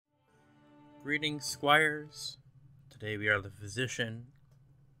Greetings, Squires. Today we are the physician.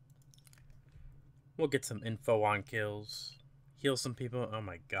 We'll get some info on kills. Heal some people. Oh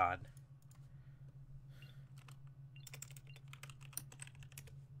my god.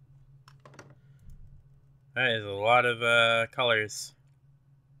 That is a lot of colors.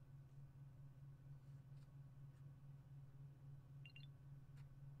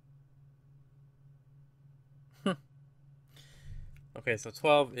 Okay, so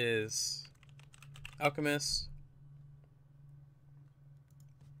 12 is Alchemist.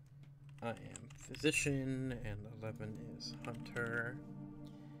 I am Physician, and 11 is Hunter.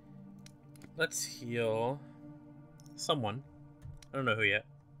 Let's heal someone. I don't know who yet.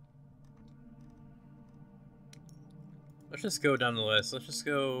 Let's just go down the list. Let's just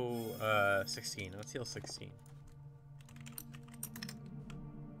go 16. Let's heal 16.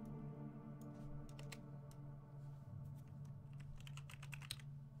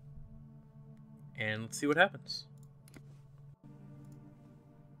 And let's see what happens.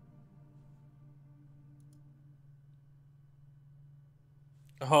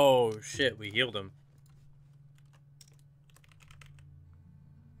 Oh shit, we healed him.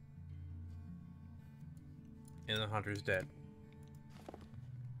 And the hunter's dead.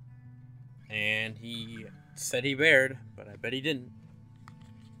 And he said he bared, but I bet he didn't.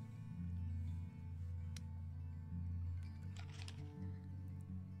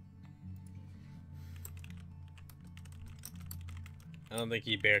 I don't think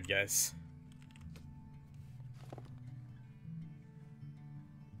he bared, guys.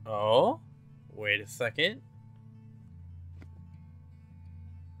 Oh? Wait a second.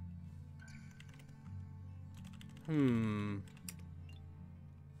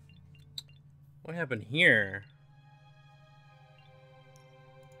 What happened here?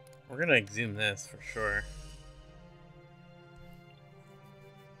 We're gonna exhume this for sure.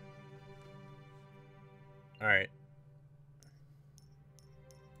 Alright.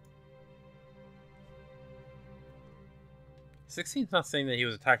 16's not saying that he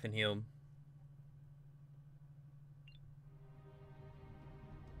was attacked and healed.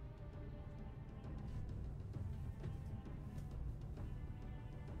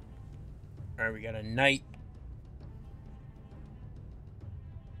 Alright, we got a knight.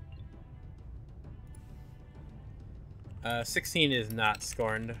 Uh, 16 is not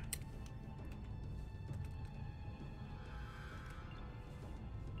scorned.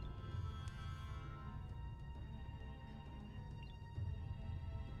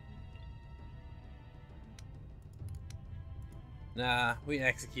 Nah, we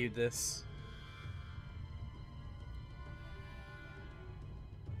execute this.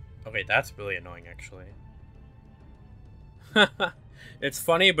 Okay, that's really annoying, actually. It's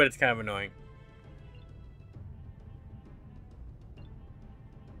funny, but it's kind of annoying.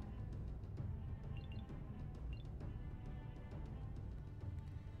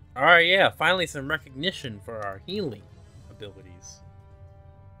 Alright, yeah, finally some recognition for our healing abilities.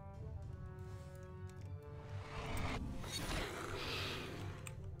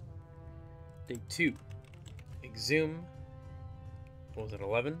 Day 2. Exhume. What was it,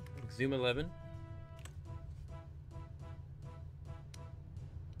 11? Exhume 11.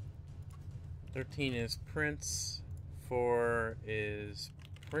 "13 is Prince. 4 is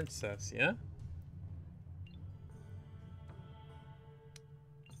Princess, yeah?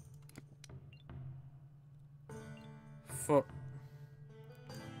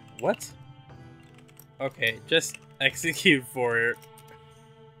 What? Okay, just execute for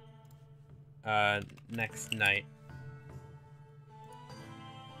next night.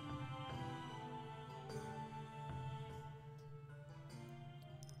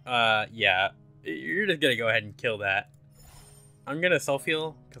 Yeah. You're just gonna go ahead and kill that. I'm gonna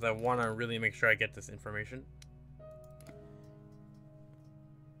self-heal, because I want to really make sure I get this information.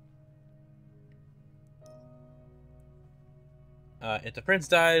 If the prince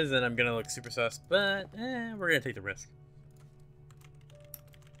dies, then I'm gonna look super sus, but we're gonna take the risk.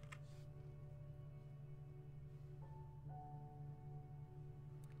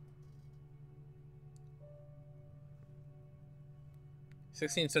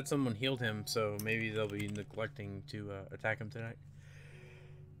 "16 said someone healed him, so maybe they'll be neglecting to attack him tonight."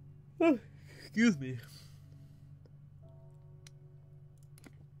 Oh, excuse me.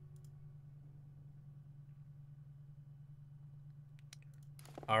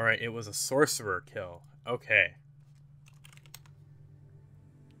 Alright, it was a sorcerer kill. Okay.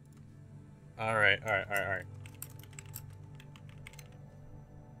 Alright.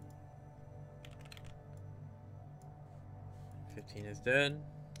 15 is dead.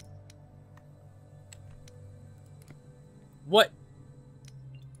 What?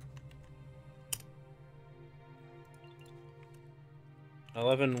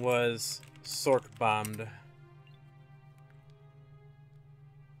 11 was Sork bombed.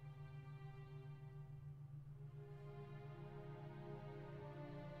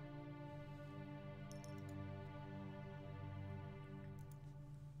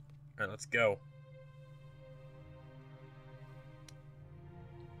 Alright, let's go.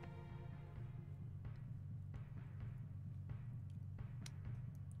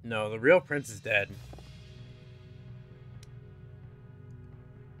 No, the real prince is dead.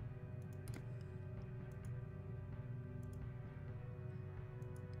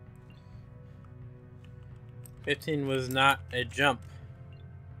 $15 was not a jump.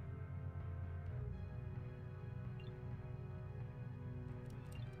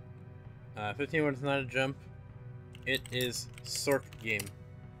 $15 was not a jump. It is Sork game.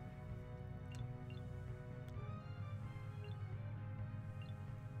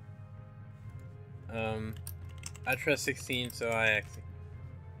 I trust 16, so I actually.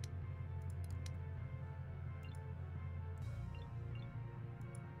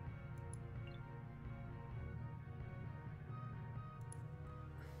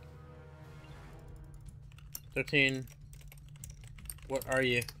 $13. What are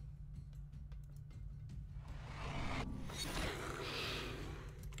you?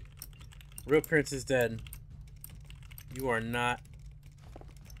 Real prince is dead. You are not.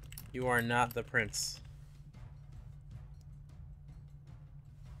 You are not the prince.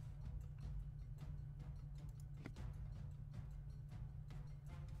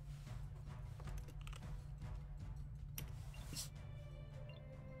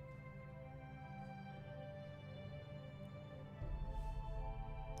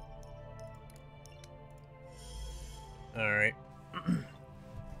 Alright.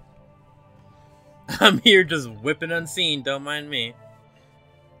 I'm here just whipping unseen, don't mind me.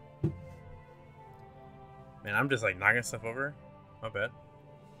 Man, I'm just like knocking stuff over. My bad.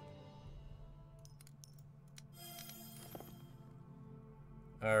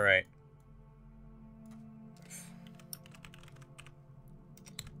 Alright.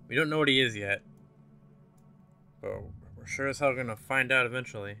 We don't know what he is yet. But we're sure as hell gonna find out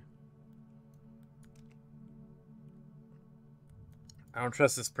eventually. I don't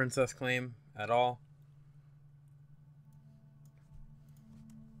trust this princess claim at all.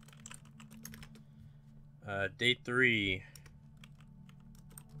 Day 3.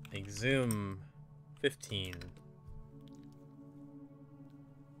 Exhume 15.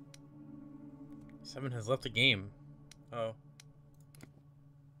 7 has left the game. Oh.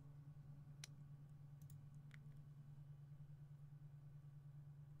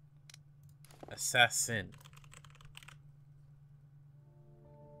 Assassin.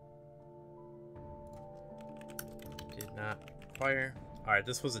 Did not acquire. Alright,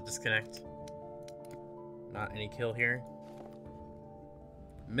 this was a disconnect. Not any kill here.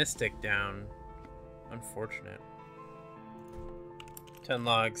 Mystic down. Unfortunate. 10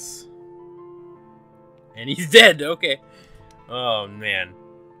 logs. And he's dead! Okay. Oh, man.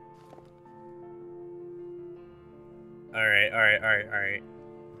 Alright.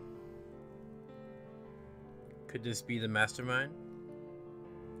 Could this be the mastermind?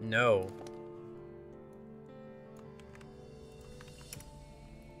 No.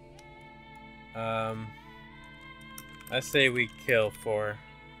 I say we kill 4.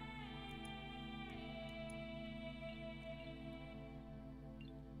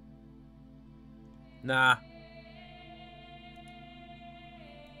 Nah.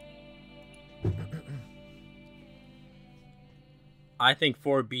 I think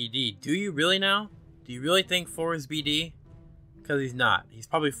 4 BD. Do you really now? Do you really think 4 is BD? Because he's not. He's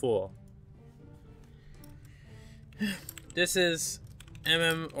probably full. This is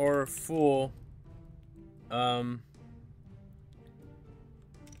MM or fool.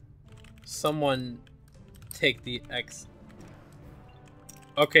 Someone take the X.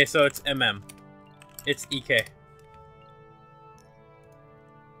 Okay, so it's MM. It's EK.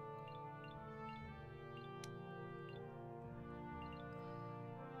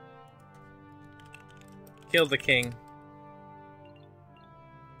 Kill the king.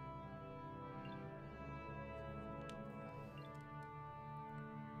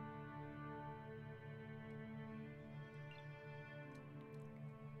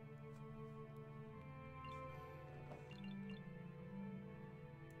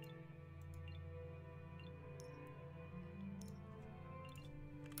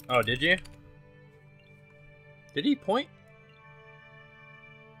 Oh, did you? Did he point?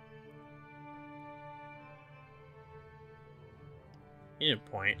 He didn't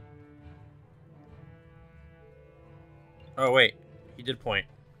point. Oh, wait. He did point.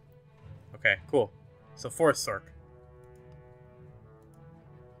 Okay, cool. So 4th Sork.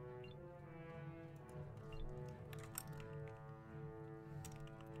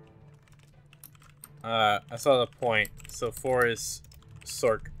 I saw the point. So 4 is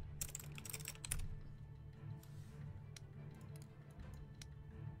Sork.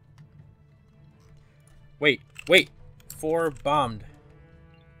 Wait. 4 bombed.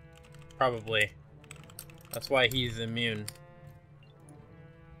 Probably. That's why he's immune.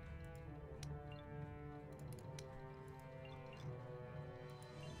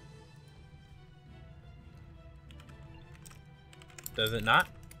 Does it not?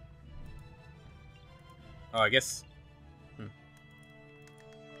 Oh, I guess.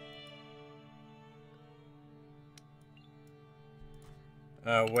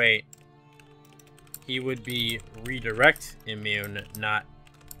 Wait. He would be redirect immune, not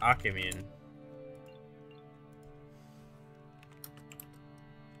Ak immune.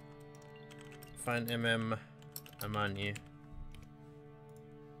 Find MM. I'm on you.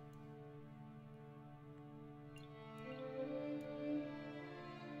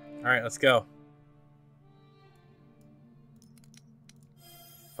 Alright, let's go.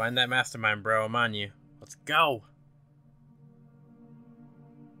 Find that mastermind, bro. I'm on you. Let's go.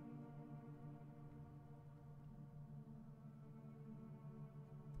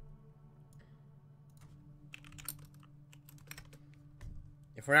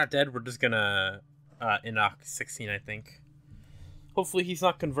 If we're not dead, we're just gonna Enoch 16, I think. Hopefully he's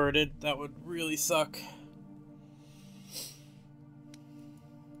not converted. That would really suck.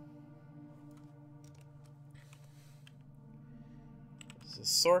 This is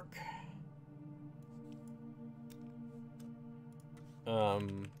Sork.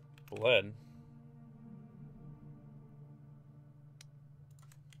 Bled.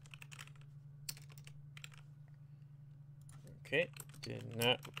 Okay, did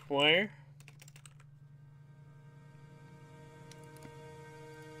not require.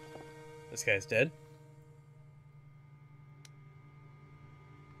 This guy's dead.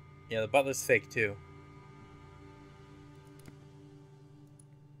 Yeah, the butler's fake too.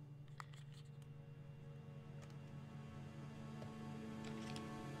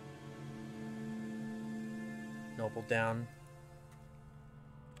 Noble down.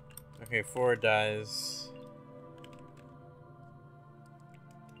 Okay, 4 dies.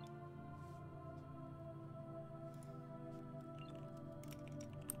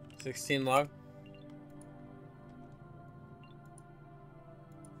 $16 log.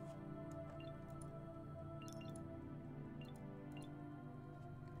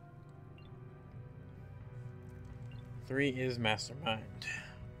 Three is mastermind.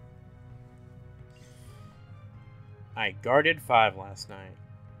 I guarded 5 last night.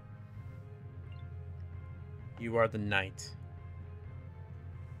 You are the knight.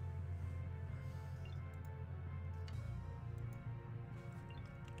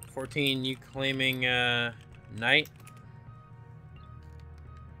 $14, you claiming knight?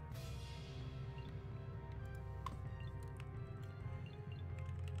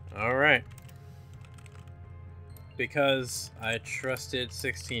 Alright. Because I trusted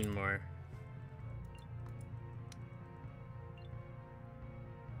 16 more.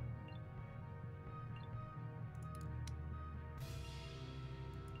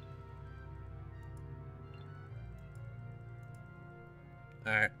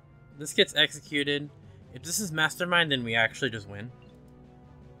 Alright. This gets executed. If this is mastermind, then we actually just win.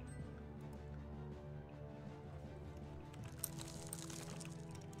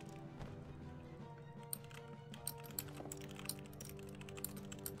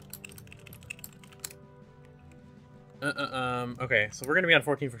 Okay, so we're gonna be on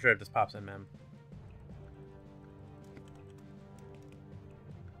 14 for sure if this pops MM.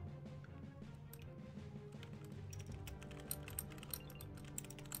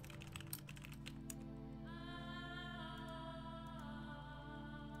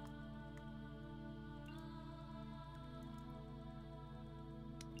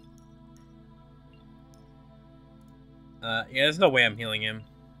 Yeah, there's no way I'm healing him.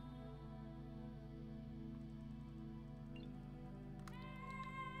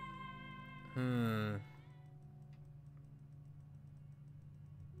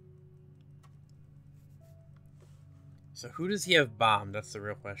 So who does he have bombed? That's the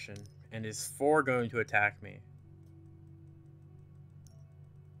real question. And is 4 going to attack me?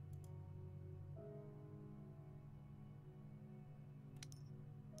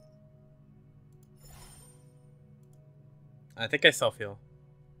 I think I self-heal.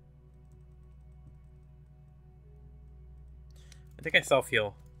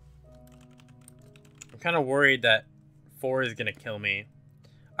 I'm kind of worried that 4 is going to kill me.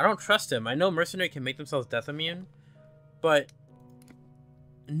 I don't trust him. I know Mercenary can make themselves death immune, but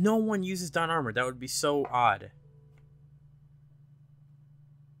no one uses Dawn Armor. That would be so odd.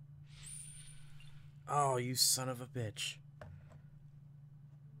 Oh, you son of a bitch.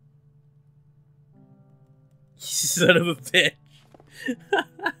 You son of a bitch.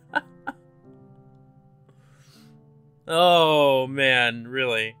 Oh, man,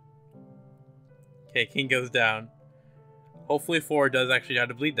 really? Okay, king goes down. Hopefully 4 does actually have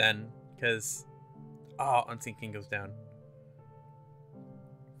to bleed then, because... Oh, unseen king goes down.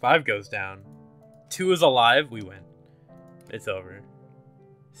 5 goes down. 2 is alive, we win. It's over.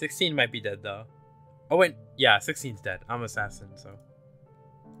 16 might be dead, though. Oh, wait. Yeah, 16's dead. I'm assassin, so...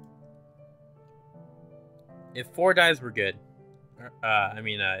 If 4 dies, we're good.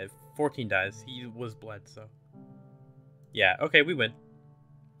 If 14 dies, he was bled, so... Yeah, okay, we win.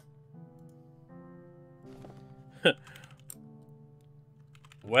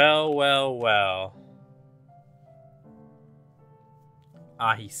 Well, well, well.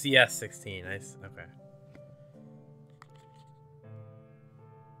 Ah, he CS 16. Nice. Okay.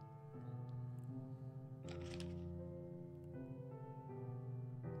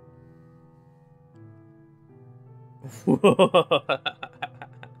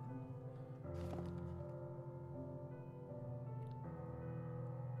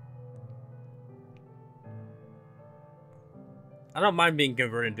 I don't mind being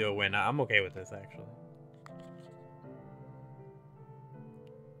converted into a win. I'm okay with this, actually.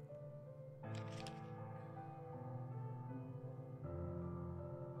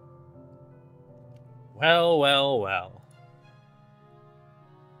 Well, well, well.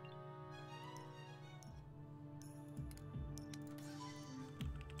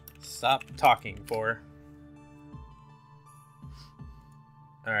 Stop talking, 4.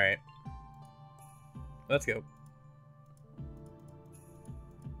 Alright. Let's go.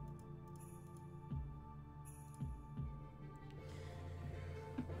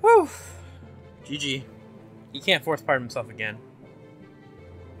 Whew. GG. He can't force part himself again.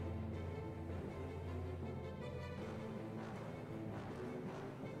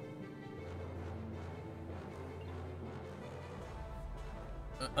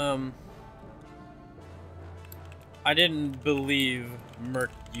 I didn't believe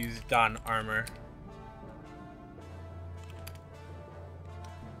Merc used Dawn armor.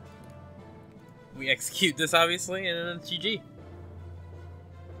 We execute this, obviously, and then it's GG.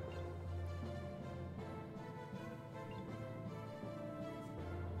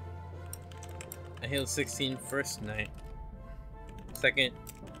 I healed 16 first night. Second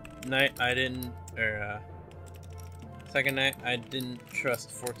night, I didn't, second night, I didn't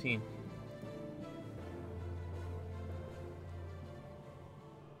trust 14.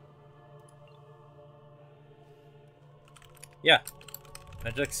 Yeah,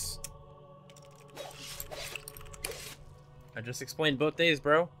 I just explained both days,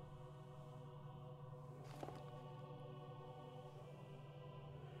 bro.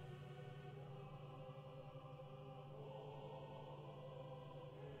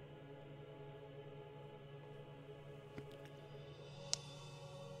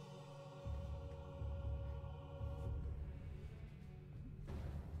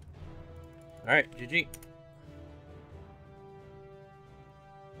 All right, GG.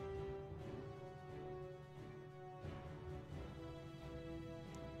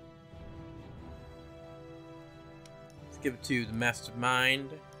 Give it to the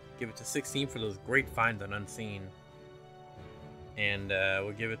Mastermind. Give it to 16 for those great finds on Unseen. And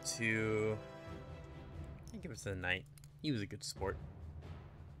we'll give it to... I'll give it to the Knight. He was a good sport.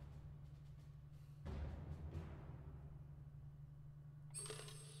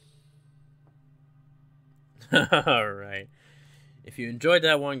 Alright. If you enjoyed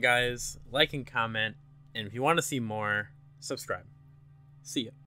that one, guys, like and comment. And if you want to see more, subscribe. See ya.